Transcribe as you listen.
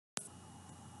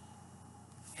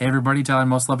Hey everybody, Tyler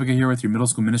Moslepica here with your middle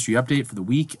school ministry update for the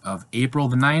week of April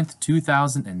the 9th,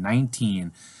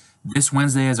 2019. This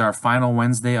Wednesday is our final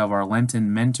Wednesday of our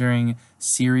Lenten mentoring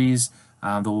series.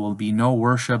 There will be no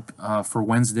worship for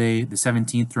Wednesday the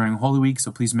 17th during Holy Week,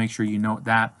 so please make sure you note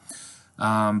that.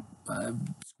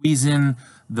 Squeeze in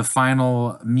the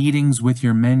final meetings with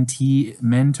your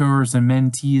mentors and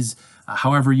mentees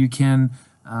however you can.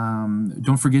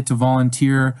 Don't forget to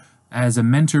volunteer. As a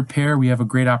mentor pair, we have a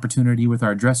great opportunity with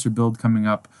our dresser build coming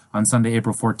up on Sunday,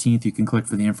 April 14th. You can click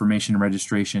for the information and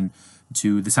registration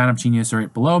to the Sign Up Genius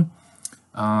right below.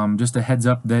 Just a heads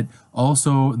up that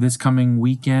also this coming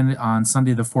weekend on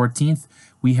Sunday the 14th,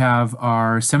 we have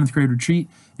our 7th grade retreat,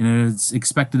 and it's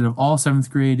expected of all 7th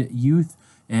grade youth,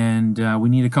 and we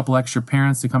need a couple extra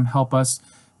parents to come help us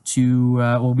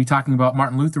we'll be talking about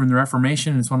Martin Luther and the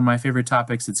Reformation. It's one of my favorite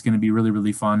topics. It's going to be really,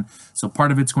 really fun. So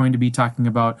part of it's going to be talking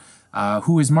about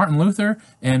who is Martin Luther,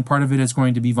 and part of it is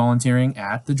going to be volunteering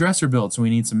at the dresser build. So we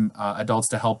need some adults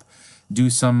to help do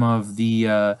some of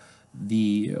the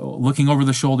looking over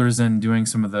the shoulders and doing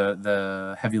some of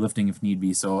the heavy lifting if need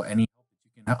be. So any help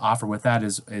that you can offer with that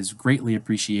is greatly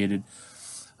appreciated.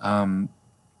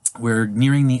 We're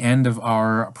nearing the end of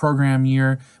our program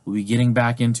year. We'll be getting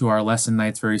back into our lesson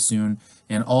nights very soon.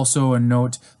 And also a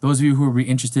note, those of you who are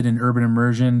interested in urban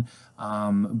immersion,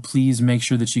 please make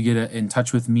sure that you get in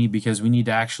touch with me, because we need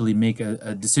to actually make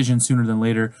a decision sooner than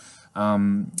later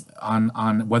on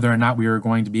whether or not we are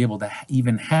going to be able to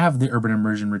even have the urban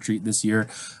immersion retreat this year.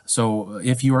 So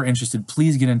if you are interested,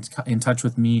 please get in touch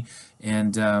with me,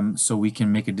 and so we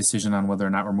can make a decision on whether or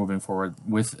not we're moving forward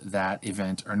with that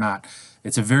event or not.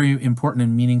 It's a very important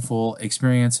and meaningful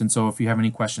experience, and so if you have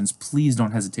any questions, please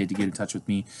don't hesitate to get in touch with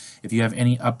me. If you have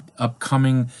any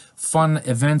upcoming fun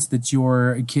events that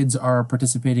your kids are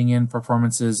participating in,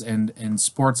 performances and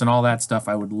sports and all that stuff,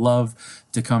 I would love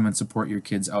to come and support your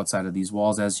kids outside of these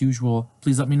walls. As usual,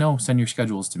 please let me know. Send your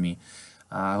schedules to me.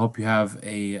 I hope you have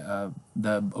a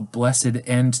blessed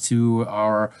end to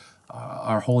our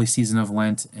holy season of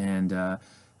Lent, and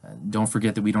don't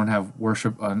forget that we don't have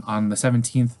worship on the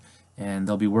 17th, and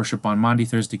there'll be worship on Maundy,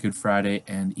 Thursday, Good Friday,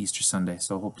 and Easter Sunday.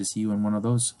 So hope to see you in one of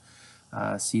those.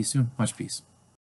 See you soon. Much peace.